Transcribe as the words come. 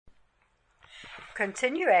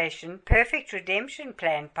Continuation, Perfect Redemption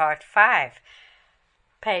Plan, Part 5,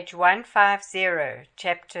 page 150,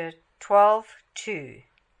 chapter 12:2.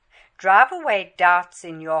 Drive away doubts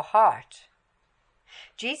in your heart.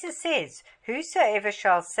 Jesus says, whosoever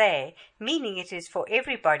shall say, meaning it is for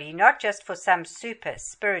everybody, not just for some super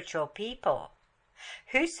spiritual people.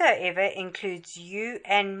 Whosoever includes you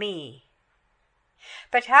and me.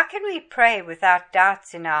 But how can we pray without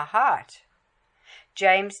doubts in our heart?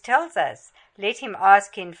 James tells us, let him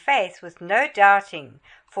ask in faith with no doubting,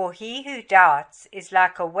 for he who doubts is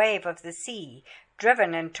like a wave of the sea,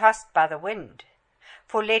 driven and tossed by the wind.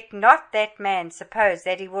 For let not that man suppose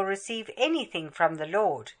that he will receive anything from the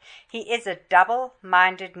Lord. He is a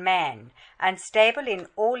double-minded man, unstable in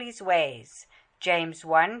all his ways. James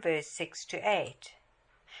 1, verse 6-8.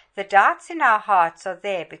 The doubts in our hearts are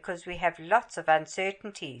there because we have lots of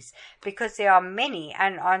uncertainties, because there are many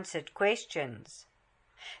unanswered questions.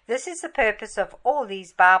 This is the purpose of all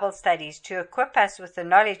these Bible studies, to equip us with the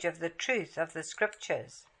knowledge of the truth of the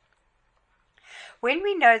Scriptures. When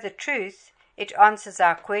we know the truth, it answers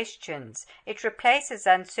our questions. It replaces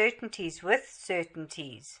uncertainties with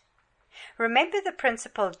certainties. Remember the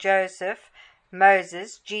principle Joseph,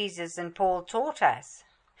 Moses, Jesus, and Paul taught us.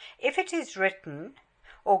 If it is written,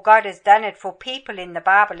 or God has done it for people in the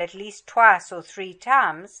Bible at least twice or 3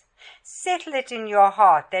 times, settle it in your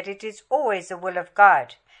heart that it is always the will of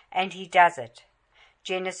God, and He does it.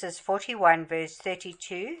 Genesis 41 verse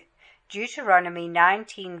 32, Deuteronomy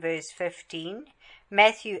 19 verse 15,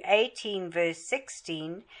 Matthew 18 verse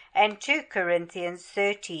 16, and 2 Corinthians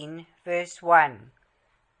 13 verse 1.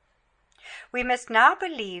 We must now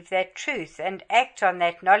believe that truth and act on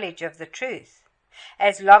that knowledge of the truth.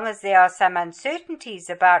 As long as there are some uncertainties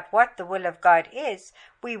about what the will of God is,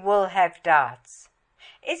 we will have doubts.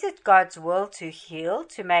 Is it God's will to heal,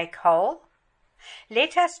 to make whole?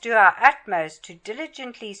 Let us do our utmost to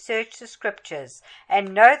diligently search the Scriptures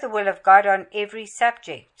and know the will of God on every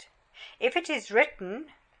subject. If it is written,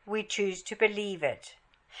 we choose to believe it.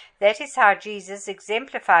 That is how Jesus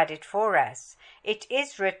exemplified it for us. It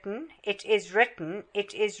is written, it is written,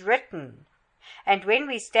 it is written. And when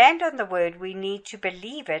we stand on the word, we need to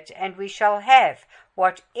believe it, and we shall have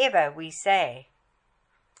whatever we say.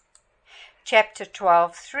 Chapter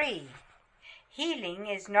 12:3. Healing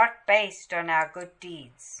is not based on our good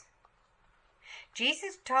deeds.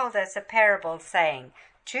 Jesus told us a parable saying,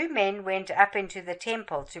 2 men went up into the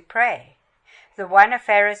temple to pray, the one a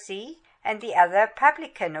Pharisee and the other a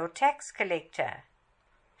publican or tax collector.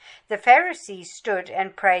 The Pharisee stood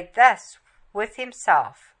and prayed thus with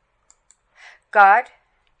himself, God,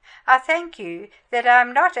 I thank you that I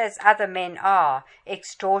am not as other men are,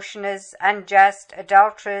 extortioners, unjust,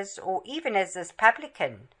 adulterers, or even as this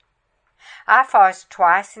publican. I fast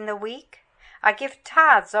twice in the week. I give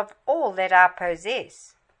tithes of all that I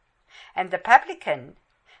possess. And the publican,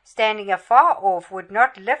 standing afar off, would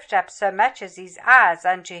not lift up so much as his eyes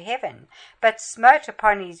unto heaven, but smote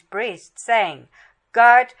upon his breast, saying,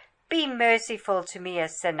 God, be merciful to me, a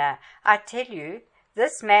sinner. I tell you,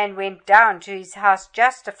 this man went down to his house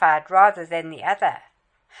justified rather than the other.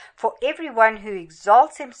 For everyone who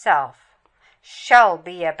exalts himself shall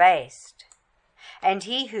be abased, and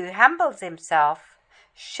he who humbles himself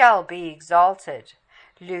shall be exalted.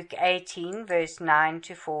 Luke 18 verse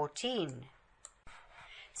 9-14.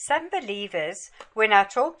 Some believers, when I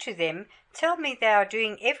talk to them, tell me they are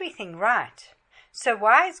doing everything right. So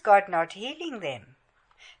why is God not healing them?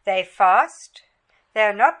 They fast. They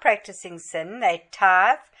are not practicing sin. They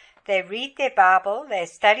tithe. They read their Bible. They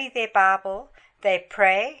study their Bible. They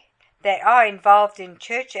pray. They are involved in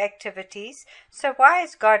church activities. So why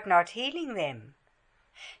is God not healing them?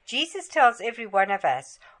 Jesus tells every one of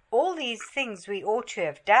us, all these things we ought to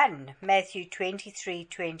have done, Matthew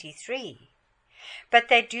 23:23. But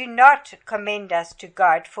they do not commend us to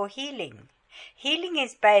God for healing. Healing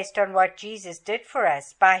is based on what Jesus did for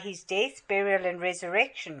us. By His death, burial, and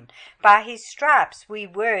resurrection, by His stripes we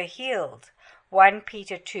were healed. 1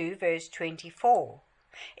 Peter 2 verse 24.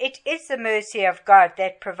 It is the mercy of God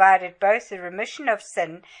that provided both the remission of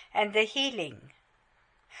sin and the healing.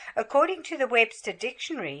 According to the Webster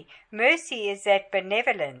Dictionary, mercy is that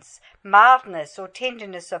benevolence, mildness, or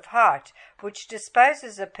tenderness of heart which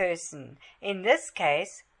disposes a person, in this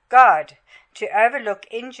case, God, to overlook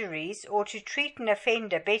injuries or to treat an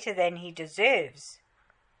offender better than he deserves.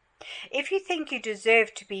 If you think you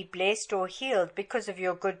deserve to be blessed or healed because of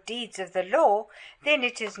your good deeds of the law, then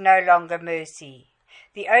it is no longer mercy.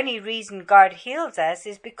 The only reason God heals us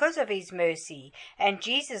is because of His mercy, and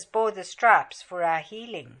Jesus bore the stripes for our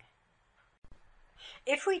healing.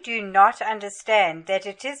 If we do not understand that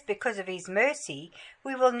it is because of His mercy,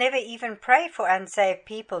 we will never even pray for unsaved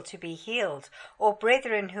people to be healed or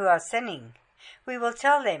brethren who are sinning. We will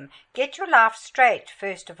tell them, get your life straight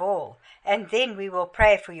first of all, and then we will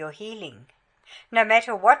pray for your healing. No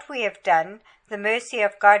matter what we have done, the mercy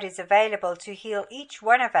of God is available to heal each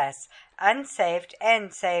one of us, unsaved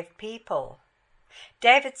and saved people.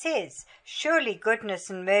 David says, surely goodness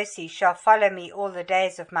and mercy shall follow me all the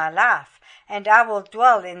days of my life, and I will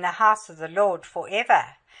dwell in the house of the Lord forever.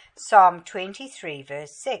 Psalm 23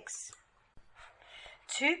 verse 6.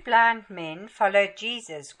 2 blind men followed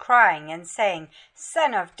Jesus, crying and saying,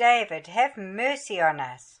 Son of David, have mercy on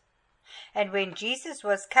us. And when Jesus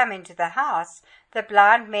was come into the house, the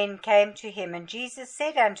blind men came to him, and Jesus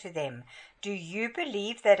said unto them, Do you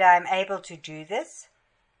believe that I am able to do this?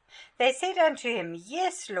 They said unto him,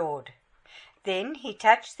 Yes, Lord. Then he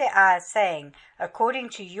touched their eyes, saying, According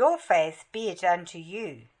to your faith be it unto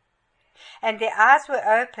you. And their eyes were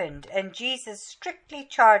opened, and Jesus strictly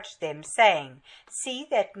charged them, saying, See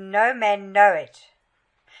that no man know it.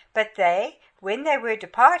 But they, when they were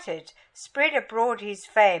departed, spread abroad his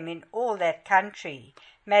fame in all that country.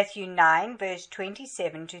 Matthew 9, verse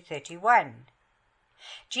 27 to 31.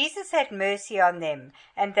 Jesus had mercy on them,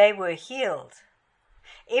 and they were healed.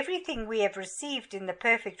 Everything we have received in the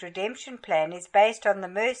perfect redemption plan is based on the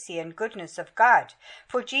mercy and goodness of God,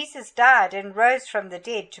 for Jesus died and rose from the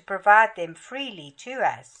dead to provide them freely to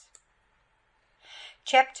us.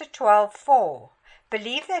 Chapter 12:4.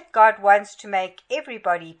 Believe that God wants to make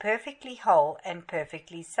everybody perfectly whole and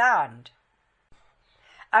perfectly sound.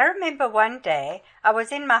 I remember one day I was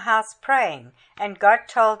in my house praying, and God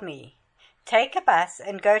told me, Take a bus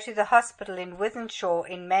and go to the hospital in Wythenshawe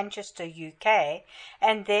in Manchester, UK,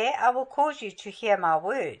 and there I will cause you to hear my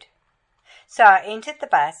word. So I entered the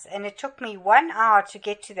bus, and it took me 1 hour to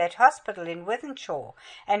get to that hospital in Wythenshawe,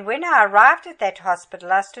 and when I arrived at that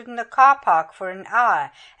hospital I stood in the car park for an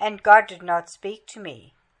hour, and God did not speak to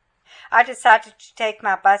me. I decided to take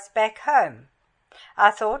my bus back home.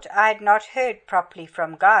 I thought I had not heard properly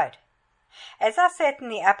from God. As I sat in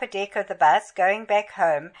the upper deck of the bus going back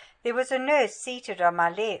home, there was a nurse seated on my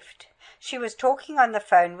left. She was talking on the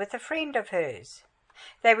phone with a friend of hers.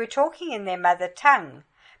 They were talking in their mother tongue,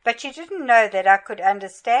 but she didn't know that I could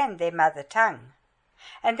understand their mother tongue.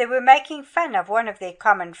 And they were making fun of one of their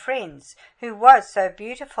common friends, who was so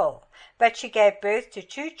beautiful, but she gave birth to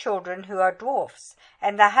 2 children who are dwarfs,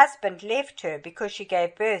 and the husband left her because she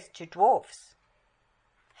gave birth to dwarfs.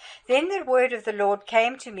 Then the word of the Lord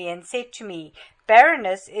came to me and said to me,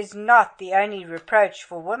 Barrenness is not the only reproach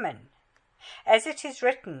for women. As it is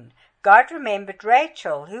written, God remembered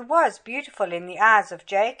Rachel, who was beautiful in the eyes of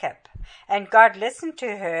Jacob, and God listened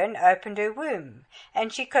to her and opened her womb,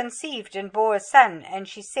 and she conceived and bore a son, and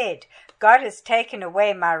she said, God has taken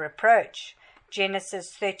away my reproach.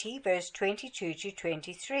 Genesis 30, verse 22 to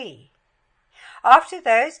 23. After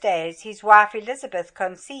those days his wife Elizabeth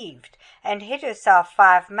conceived, and hid herself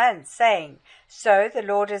 5 months, saying, So the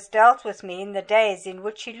Lord has dealt with me in the days in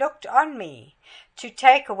which he looked on me, to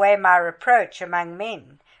take away my reproach among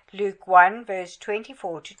men. Luke 1, verse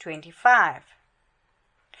 24 to 25.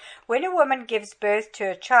 When a woman gives birth to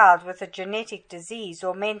a child with a genetic disease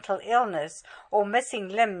or mental illness, or missing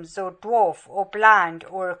limbs, or dwarf, or blind,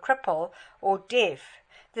 or a cripple, or deaf,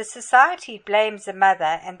 the society blames the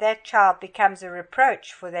mother, and that child becomes a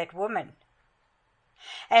reproach for that woman.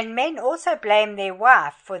 And men also blame their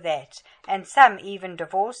wife for that, and some even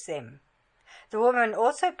divorce them. The woman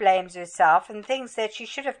also blames herself and thinks that she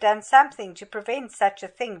should have done something to prevent such a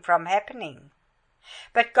thing from happening.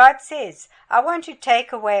 But God says, I want to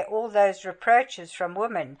take away all those reproaches from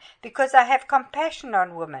women, because I have compassion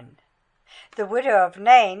on women. The widow of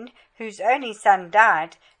Nain, whose only son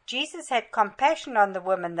died, Jesus had compassion on the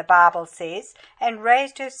woman, the Bible says, and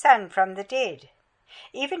raised her son from the dead.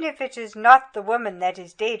 Even if it is not the woman that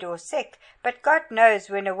is dead or sick, but God knows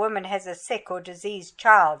when a woman has a sick or diseased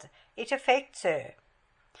child, it affects her.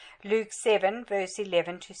 Luke 7, verse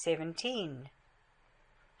 11 to 17.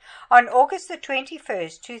 On August the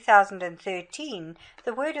 21st, 2013,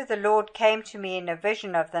 the word of the Lord came to me in a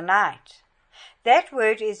vision of the night. That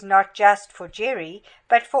word is not just for Jerry,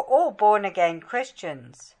 but for all born-again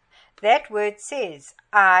Christians. That word says,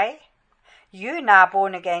 you now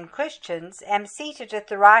born-again Christians, am seated at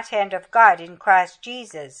the right hand of God in Christ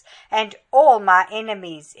Jesus, and all my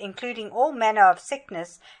enemies, including all manner of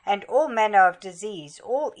sickness and all manner of disease,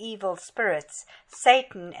 all evil spirits,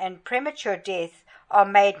 Satan, and premature death, are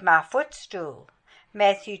made my footstool.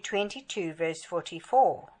 Matthew 22, verse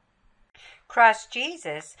 44. Christ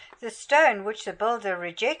Jesus, the stone which the builder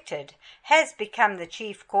rejected, has become the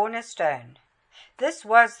chief cornerstone. This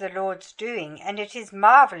was the Lord's doing, and it is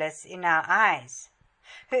marvelous in our eyes.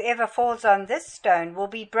 Whoever falls on this stone will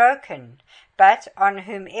be broken, but on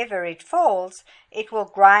whomever it falls, it will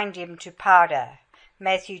grind him to powder.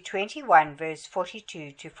 Matthew 21, verse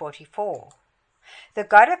 42 to 44. The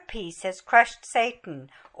God of peace has crushed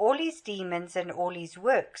Satan, all his demons and all his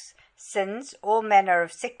works, sins, all manner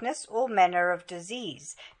of sickness, all manner of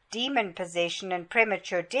disease, demon possession and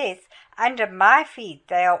premature death. Under my feet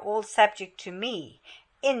they are all subject to me,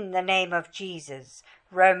 in the name of Jesus.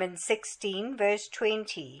 Romans 16, verse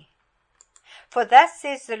 20. For thus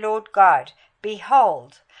says the Lord God,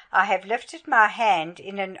 Behold, I have lifted my hand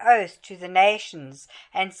in an oath to the nations,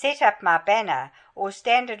 and set up my banner, or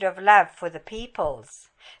standard of love for the peoples.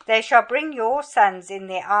 They shall bring your sons in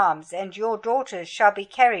their arms, and your daughters shall be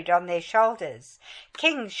carried on their shoulders.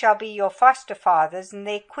 Kings shall be your foster fathers, and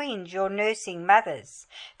their queens your nursing mothers.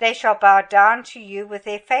 They shall bow down to you with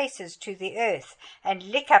their faces to the earth, and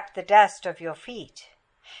lick up the dust of your feet.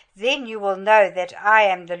 Then you will know that I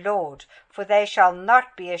am the Lord, for they shall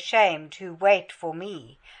not be ashamed who wait for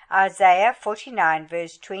me. Isaiah 49,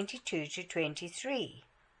 verse 22 to 23.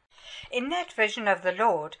 In that vision of the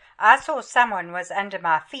Lord, I saw someone was under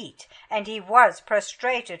my feet, and he was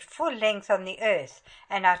prostrated full length on the earth.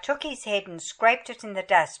 And I took his head and scraped it in the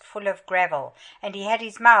dust full of gravel. And he had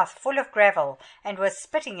his mouth full of gravel, and was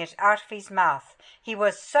spitting it out of his mouth. He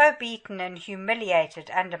was so beaten and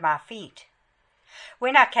humiliated under my feet.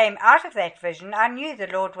 When I came out of that vision, I knew the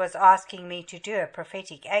Lord was asking me to do a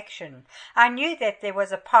prophetic action. I knew that there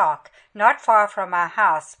was a park not far from our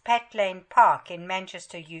house, Pat Lane Park in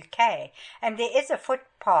Manchester, UK, and there is a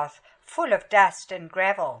footpath full of dust and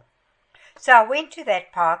gravel. So I went to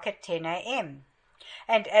that park at 10 a.m.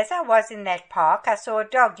 And as I was in that park, I saw a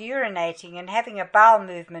dog urinating and having a bowel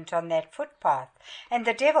movement on that footpath. And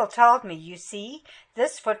the devil told me, you see,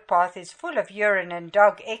 this footpath is full of urine and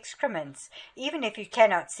dog excrements, even if you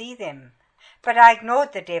cannot see them. But I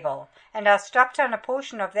ignored the devil, and I stopped on a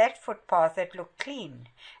portion of that footpath that looked clean,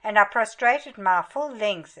 and I prostrated my full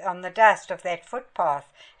length on the dust of that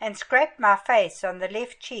footpath, and scraped my face on the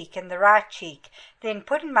left cheek and the right cheek, then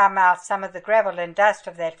put in my mouth some of the gravel and dust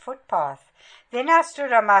of that footpath. Then I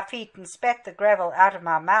stood on my feet and spat the gravel out of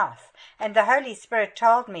my mouth, and the Holy Spirit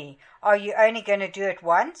told me, Are you only going to do it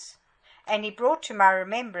once? And he brought to my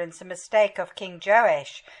remembrance a mistake of King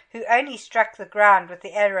Joash, who only struck the ground with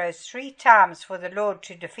the arrows 3 times for the Lord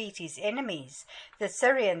to defeat his enemies, the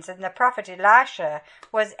Syrians, and the prophet Elisha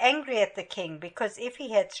was angry at the king, because if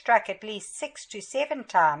he had struck at least 6 to 7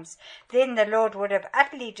 times, then the Lord would have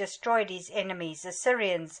utterly destroyed his enemies, the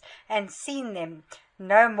Syrians, and seen them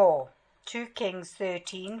no more. 2 Kings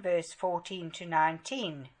 13, verse 14 to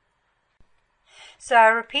 19. So I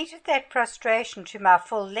repeated that prostration to my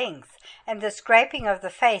full length, and the scraping of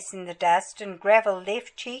the face in the dust, and gravel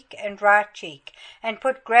left cheek and right cheek, and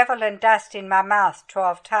put gravel and dust in my mouth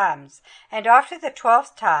 12 times. And after the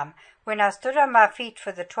 12th time, when I stood on my feet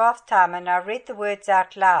for the 12th time, and I read the words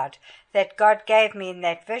out loud that God gave me in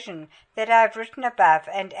that vision, that I have written above,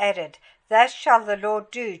 and added, Thus shall the Lord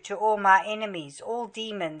do to all my enemies, all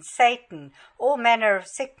demons, Satan, all manner of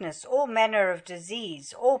sickness, all manner of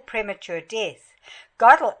disease, all premature death.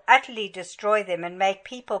 God will utterly destroy them and make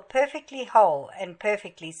people perfectly whole and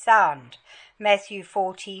perfectly sound. Matthew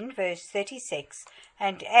 14, verse 36,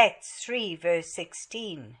 and Acts 3, verse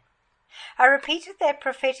 16. I repeated that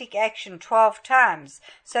prophetic action 12 times,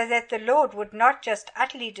 so that the Lord would not just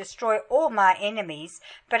utterly destroy all my enemies,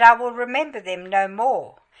 but I will remember them no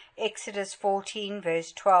more. Exodus 14,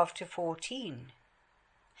 verse 12 to 14.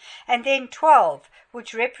 And then 12,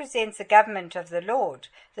 which represents the government of the Lord,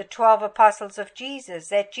 the 12 apostles of Jesus,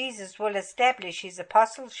 that Jesus will establish his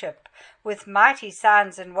apostleship with mighty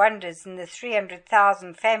signs and wonders in the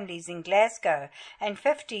 300,000 families in Glasgow and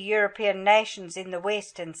 50 European nations in the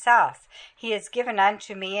west and south. He has given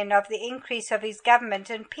unto me, and of the increase of his government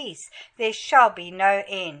and peace there shall be no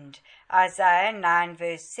end. Isaiah 9,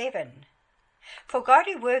 verse 7. For God,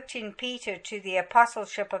 who worked in Peter to the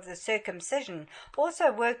apostleship of the circumcision, also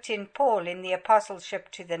worked in Paul in the apostleship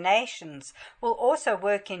to the nations, will also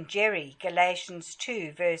work in Jerry, Galatians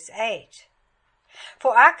 2, verse 8.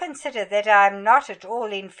 For I consider that I am not at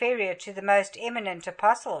all inferior to the most eminent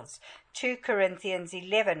apostles, 2 Corinthians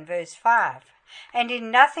 11, verse 5. And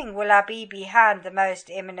in nothing will I be behind the most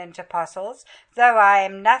eminent apostles, though I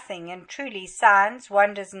am nothing, and truly signs,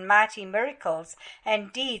 wonders, and mighty miracles,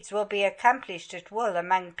 and deeds will be accomplished at will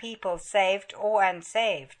among people saved or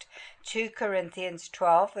unsaved. 2 Corinthians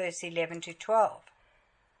 12, verse 11 to 12.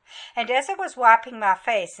 And as I was wiping my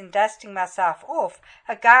face and dusting myself off,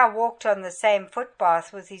 a guy walked on the same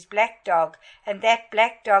footpath with his black dog, and that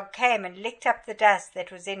black dog came and licked up the dust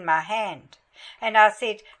that was in my hand. And I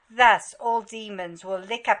said, Thus all demons will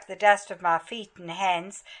lick up the dust of my feet and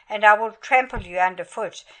hands, and I will trample you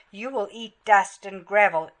underfoot. You will eat dust and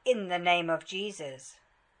gravel in the name of Jesus.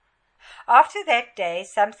 After that day,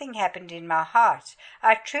 something happened in my heart.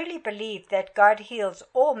 I truly believe that God heals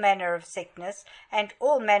all manner of sickness and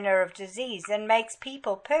all manner of disease, and makes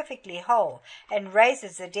people perfectly whole, and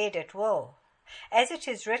raises the dead at will. As it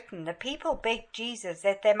is written, the people begged Jesus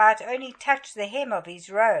that they might only touch the hem of his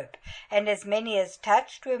robe, and as many as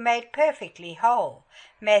touched were made perfectly whole.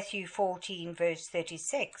 Matthew 14, verse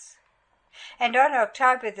 36. And on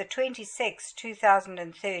October the 26th,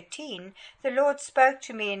 2013, the Lord spoke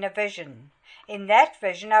to me in a vision. In that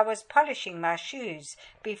vision I was polishing my shoes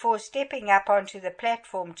before stepping up onto the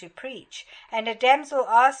platform to preach, and a damsel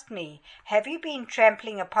asked me, Have you been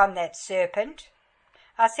trampling upon that serpent?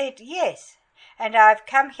 I said, Yes, and I have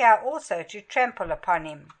come here also to trample upon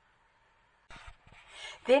him.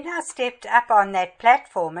 Then I stepped up on that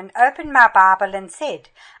platform and opened my Bible and said,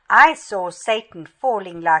 I saw Satan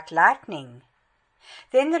falling like lightning.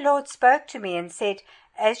 Then the Lord spoke to me and said,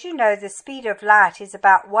 As you know, the speed of light is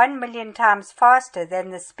about 1,000,000 times faster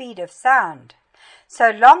than the speed of sound. So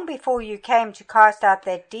long before you came to cast out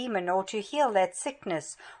that demon, or to heal that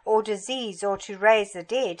sickness or disease, or to raise the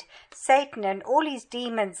dead, Satan and all his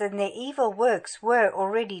demons and their evil works were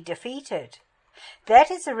already defeated. That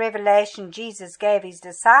is a revelation Jesus gave his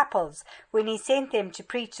disciples when he sent them to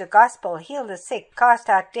preach the gospel, heal the sick, cast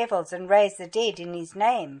out devils, and raise the dead in his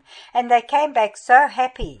name. And they came back so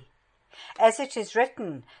happy. As it is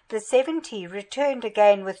written, the 70 returned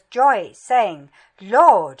again with joy, saying,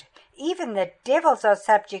 Lord, even the devils are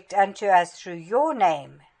subject unto us through your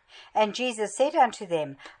name. And Jesus said unto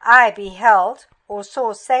them, I beheld or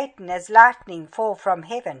saw Satan as lightning fall from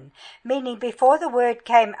heaven, meaning before the word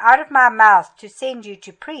came out of my mouth to send you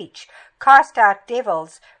to preach, cast out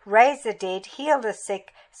devils, raise the dead, heal the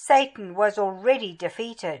sick, Satan was already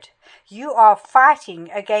defeated. You are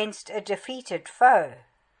fighting against a defeated foe.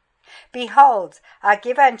 Behold, I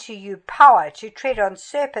give unto you power to tread on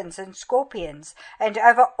serpents and scorpions, and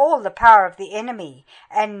over all the power of the enemy,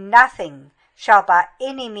 and nothing shall by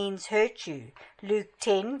any means hurt you. Luke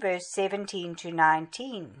 10, verse 17 to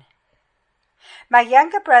 19. My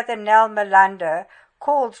younger brother Nel Melando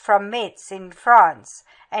called from Metz in France,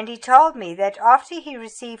 and he told me that after he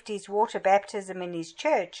received his water baptism in his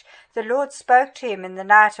church, the Lord spoke to him in the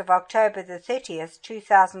night of October the 30th,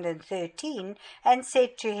 2013, and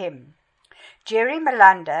said to him, Jerry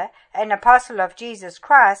Melando, an apostle of Jesus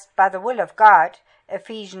Christ by the will of God,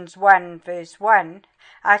 Ephesians 1, verse 1,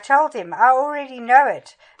 I told him, I already know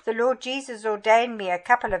it. The Lord Jesus ordained me a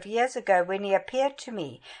couple of years ago when he appeared to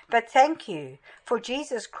me. But thank you, for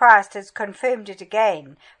Jesus Christ has confirmed it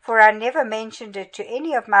again, for I never mentioned it to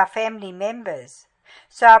any of my family members.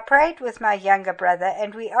 So I prayed with my younger brother,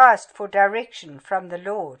 and we asked for direction from the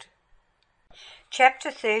Lord.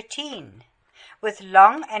 Chapter 13. With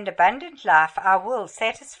long and abundant life I will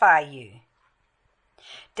satisfy you.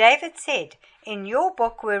 David said, In your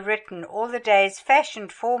book were written all the days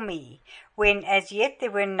fashioned for me, when as yet there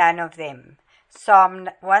were none of them. Psalm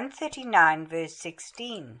 139, verse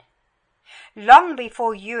 16. Long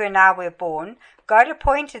before you and I were born, God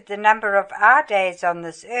appointed the number of our days on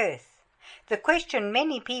this earth. The question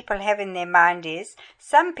many people have in their mind is,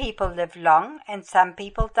 some people live long and some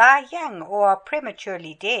people die young or are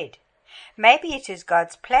prematurely dead. Maybe it is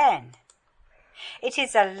God's plan. It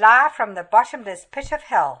is a lie from the bottomless pit of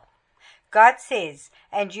hell. God says,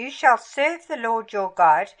 And you shall serve the Lord your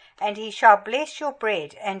God, and he shall bless your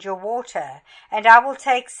bread and your water, and I will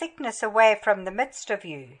take sickness away from the midst of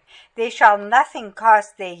you. There shall nothing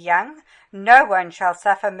cast their young, no one shall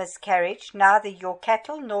suffer miscarriage, neither your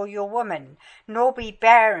cattle nor your woman, nor be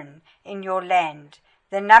barren in your land.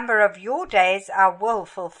 The number of your days I will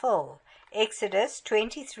fulfill. Exodus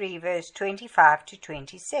 23, verse 25 to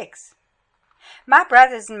 26. My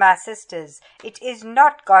brothers and my sisters, it is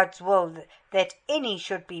not God's will that any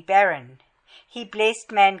should be barren. He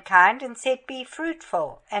blessed mankind and said, Be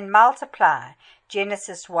fruitful and multiply.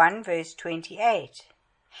 Genesis 1, verse 28.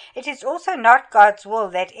 It is also not God's will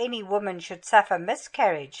that any woman should suffer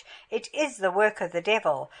miscarriage. It is the work of the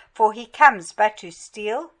devil, for he comes but to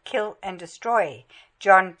steal, kill, and destroy.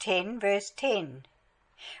 John 10, verse 10.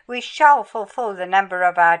 We shall fulfill the number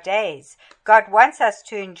of our days. God wants us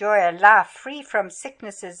to enjoy a life free from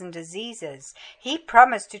sicknesses and diseases. He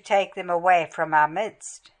promised to take them away from our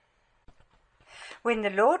midst. When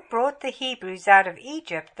the Lord brought the Hebrews out of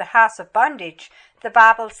Egypt, the house of bondage, the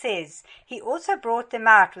Bible says, He also brought them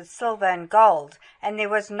out with silver and gold, and there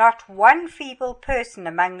was not one feeble person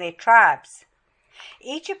among their tribes.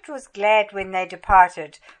 Egypt was glad when they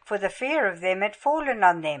departed, for the fear of them had fallen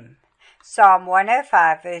on them. Psalm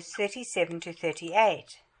 105, verse 37 to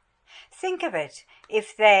 38. Think of it,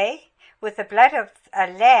 if they, with the blood of a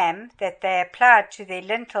lamb that they applied to their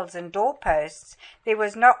lintels and doorposts, there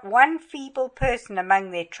was not one feeble person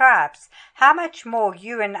among their tribes, how much more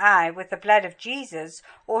you and I, with the blood of Jesus,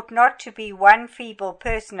 ought not to be one feeble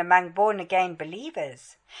person among born-again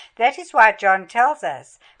believers. That is why John tells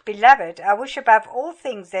us, Beloved, I wish above all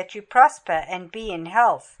things that you prosper and be in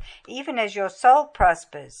health, even as your soul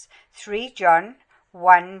prospers. 3 John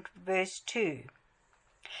 1 verse 2.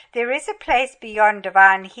 There is a place beyond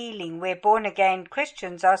divine healing where born-again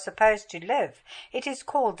Christians are supposed to live. It is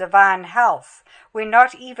called divine health, where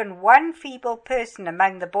not even one feeble person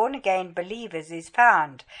among the born-again believers is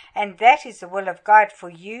found, and that is the will of God for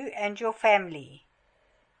you and your family.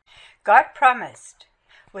 God promised,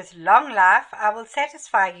 With long life I will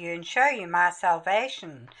satisfy you and show you my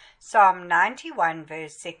salvation. Psalm 91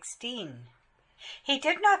 verse 16. He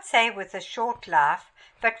did not say with a short life,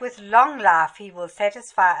 but with long life He will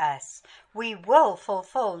satisfy us. We will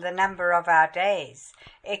fulfill the number of our days.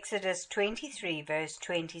 Exodus 23 verse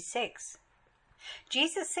 26.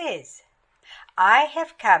 Jesus says, I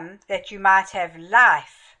have come that you might have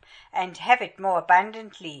life, and have it more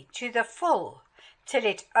abundantly, to the full, till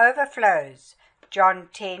it overflows. John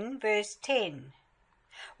 10 verse 10.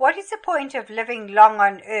 What is the point of living long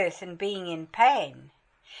on earth and being in pain?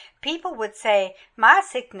 People would say, my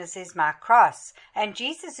sickness is my cross, and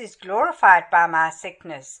Jesus is glorified by my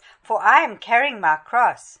sickness, for I am carrying my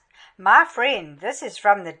cross. My friend, this is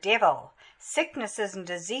from the devil. Sicknesses and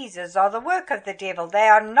diseases are the work of the devil. They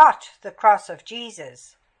are not the cross of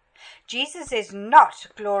Jesus. Jesus is not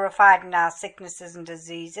glorified in our sicknesses and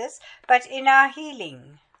diseases, but in our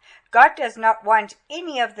healing. God does not want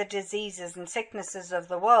any of the diseases and sicknesses of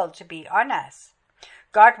the world to be on us.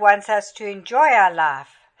 God wants us to enjoy our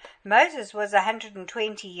life. Moses was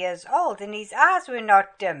 120 years old, and his eyes were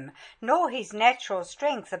not dim, nor his natural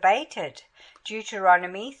strength abated.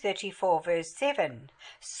 Deuteronomy 34 verse 7.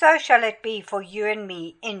 So shall it be for you and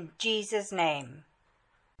me, in Jesus' name.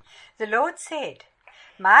 The Lord said,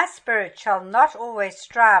 My spirit shall not always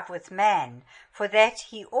strive with man, for that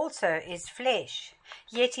he also is flesh.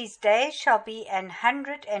 Yet his days shall be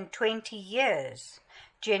 120 years.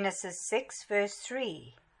 Genesis 6 verse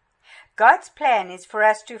 3. God's plan is for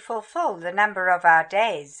us to fulfill the number of our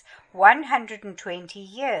days, 120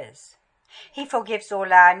 years. He forgives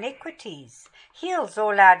all our iniquities, heals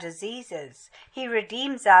all our diseases. He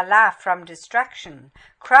redeems our life from destruction,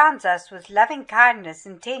 crowns us with loving kindness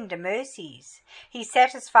and tender mercies. He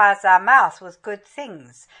satisfies our mouth with good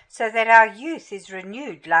things, so that our youth is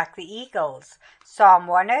renewed like the eagles. Psalm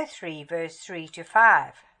 103, verse 3 to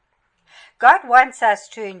 5. God wants us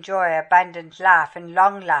to enjoy abundant life and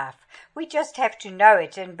long life. We just have to know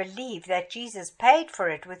it and believe that Jesus paid for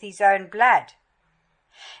it with His own blood.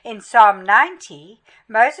 In Psalm 90,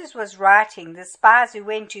 Moses was writing the spies who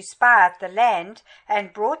went to spy out the land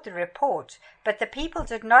and brought the report, but the people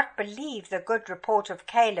did not believe the good report of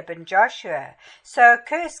Caleb and Joshua, so a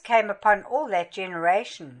curse came upon all that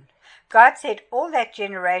generation. God said all that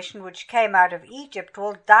generation which came out of Egypt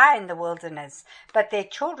will die in the wilderness, but their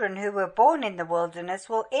children who were born in the wilderness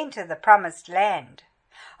will enter the promised land.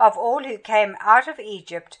 Of all who came out of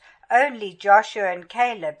Egypt, only Joshua and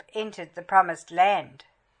Caleb entered the promised land.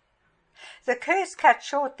 The curse cut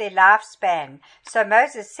short their lifespan, so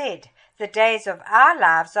Moses said, The days of our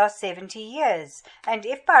lives are 70 years, and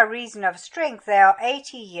if by reason of strength they are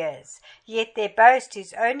 80 years, yet their boast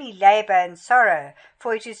is only labor and sorrow,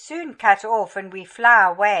 for it is soon cut off and we fly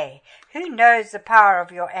away. Who knows the power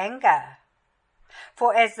of your anger?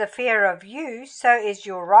 For as the fear of you, so is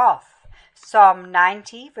your wrath. Psalm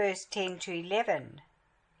 90, verse 10 to 11.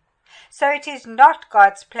 So it is not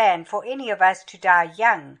God's plan for any of us to die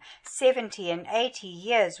young. 70 and 80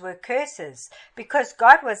 years were curses, because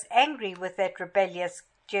God was angry with that rebellious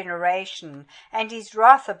generation, and His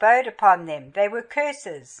wrath abode upon them. They were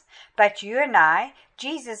curses. But you and I,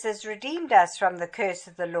 Jesus has redeemed us from the curse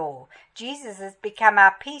of the law. Jesus has become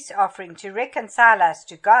our peace offering to reconcile us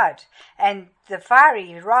to God, and the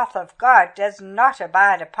fiery wrath of God does not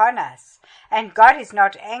abide upon us, and God is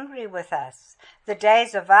not angry with us. The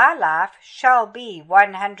days of our life shall be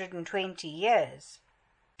 120 years.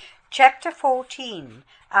 Chapter 14.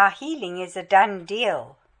 Our healing is a done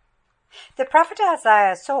deal. The prophet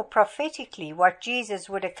Isaiah saw prophetically what Jesus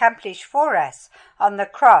would accomplish for us on the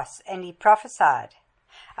cross, and he prophesied.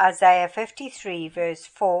 Isaiah 53 verse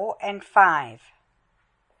 4 and 5.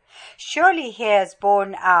 Surely he has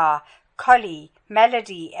borne our choly,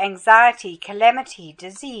 malady, anxiety, calamity,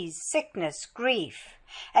 disease, sickness, grief,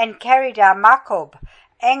 and carried our makob,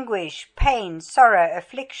 anguish, pain, sorrow,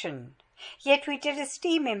 affliction. Yet we did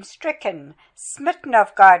esteem him stricken, smitten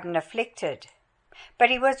of God, and afflicted.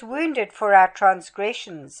 But he was wounded for our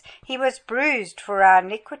transgressions, he was bruised for our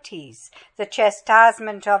iniquities. The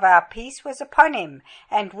chastisement of our peace was upon him,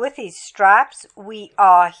 and with his stripes we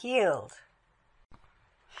are healed.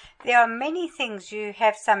 There are many things you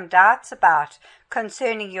have some doubts about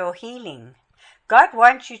concerning your healing. God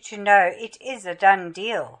wants you to know it is a done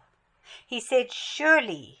deal. He said,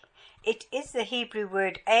 surely. It is the Hebrew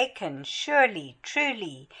word aken, surely,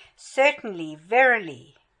 truly, certainly,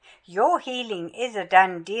 verily. Your healing is a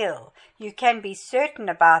done deal. You can be certain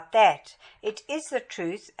about that. It is the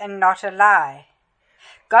truth and not a lie.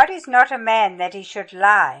 God is not a man that he should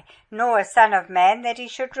lie, nor a son of man that he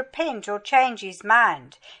should repent or change his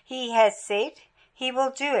mind. He has said, he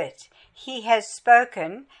will do it. He has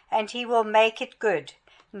spoken, and he will make it good.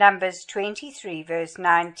 Numbers 23 verse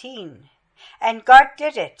 19. And God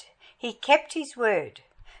did it. He kept his word.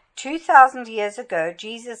 2,000 years ago,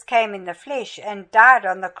 Jesus came in the flesh and died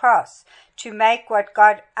on the cross to make what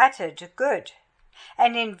God uttered good.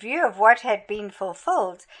 And in view of what had been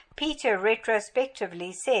fulfilled, Peter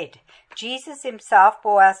retrospectively said, Jesus himself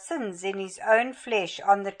bore our sins in his own flesh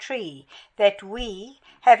on the tree, that we,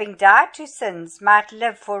 having died to sins, might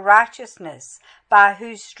live for righteousness, by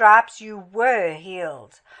whose stripes you were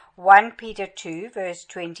healed. 1 Peter 2 verse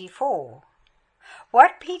 24.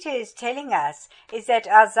 What Peter is telling us is that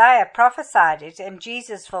Isaiah prophesied it and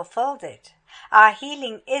Jesus fulfilled it. Our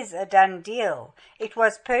healing is a done deal. It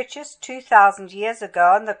was purchased 2,000 years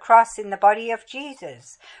ago on the cross in the body of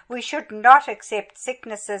Jesus. We should not accept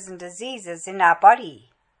sicknesses and diseases in our body.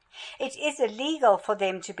 It is illegal for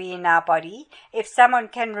them to be in our body. If someone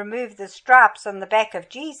can remove the stripes on the back of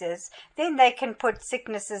Jesus, then they can put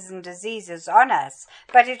sicknesses and diseases on us,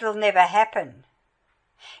 but it will never happen.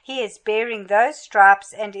 He is bearing those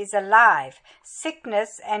stripes and is alive.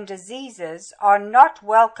 Sickness and diseases are not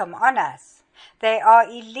welcome on us. They are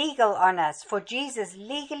illegal on us, for Jesus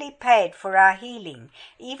legally paid for our healing,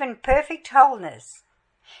 even perfect wholeness.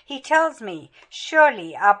 He tells me,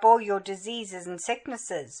 surely I bore your diseases and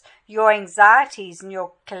sicknesses, your anxieties and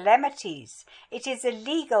your calamities. It is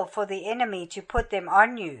illegal for the enemy to put them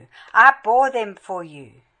on you. I bore them for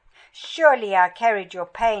you. Surely I carried your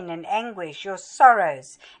pain and anguish, your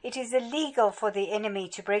sorrows. It is illegal for the enemy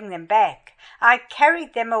to bring them back. I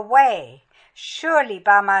carried them away. Surely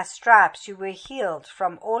by my stripes you were healed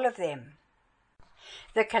from all of them.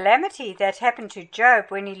 The calamity that happened to Job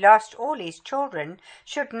when he lost all his children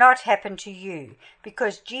should not happen to you,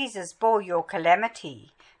 because Jesus bore your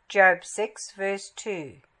calamity. Job 6 verse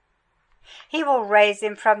 2. He will raise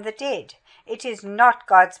them from the dead. It is not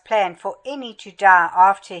God's plan for any to die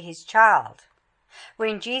after his child.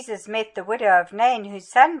 When Jesus met the widow of Nain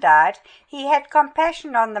whose son died, he had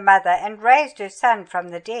compassion on the mother and raised her son from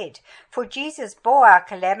the dead. For Jesus bore our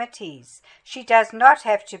calamities. She does not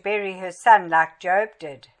have to bury her son like Job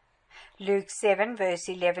did. Luke 7 verse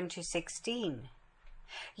 11 to 16.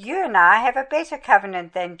 You and I have a better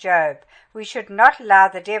covenant than Job. We should not allow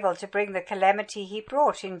the devil to bring the calamity he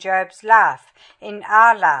brought in Job's life, in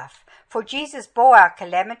our life. For Jesus bore our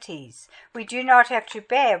calamities. We do not have to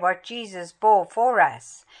bear what Jesus bore for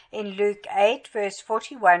us. In Luke 8 verse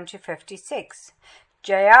 41 to 56.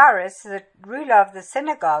 Jairus, the ruler of the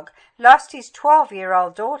synagogue, lost his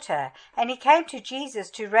 12-year-old daughter, and he came to Jesus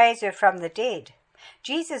to raise her from the dead.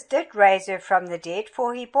 Jesus did raise her from the dead,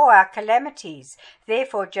 for he bore our calamities.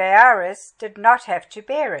 Therefore Jairus did not have to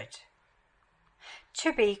bear it.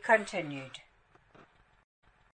 To be continued.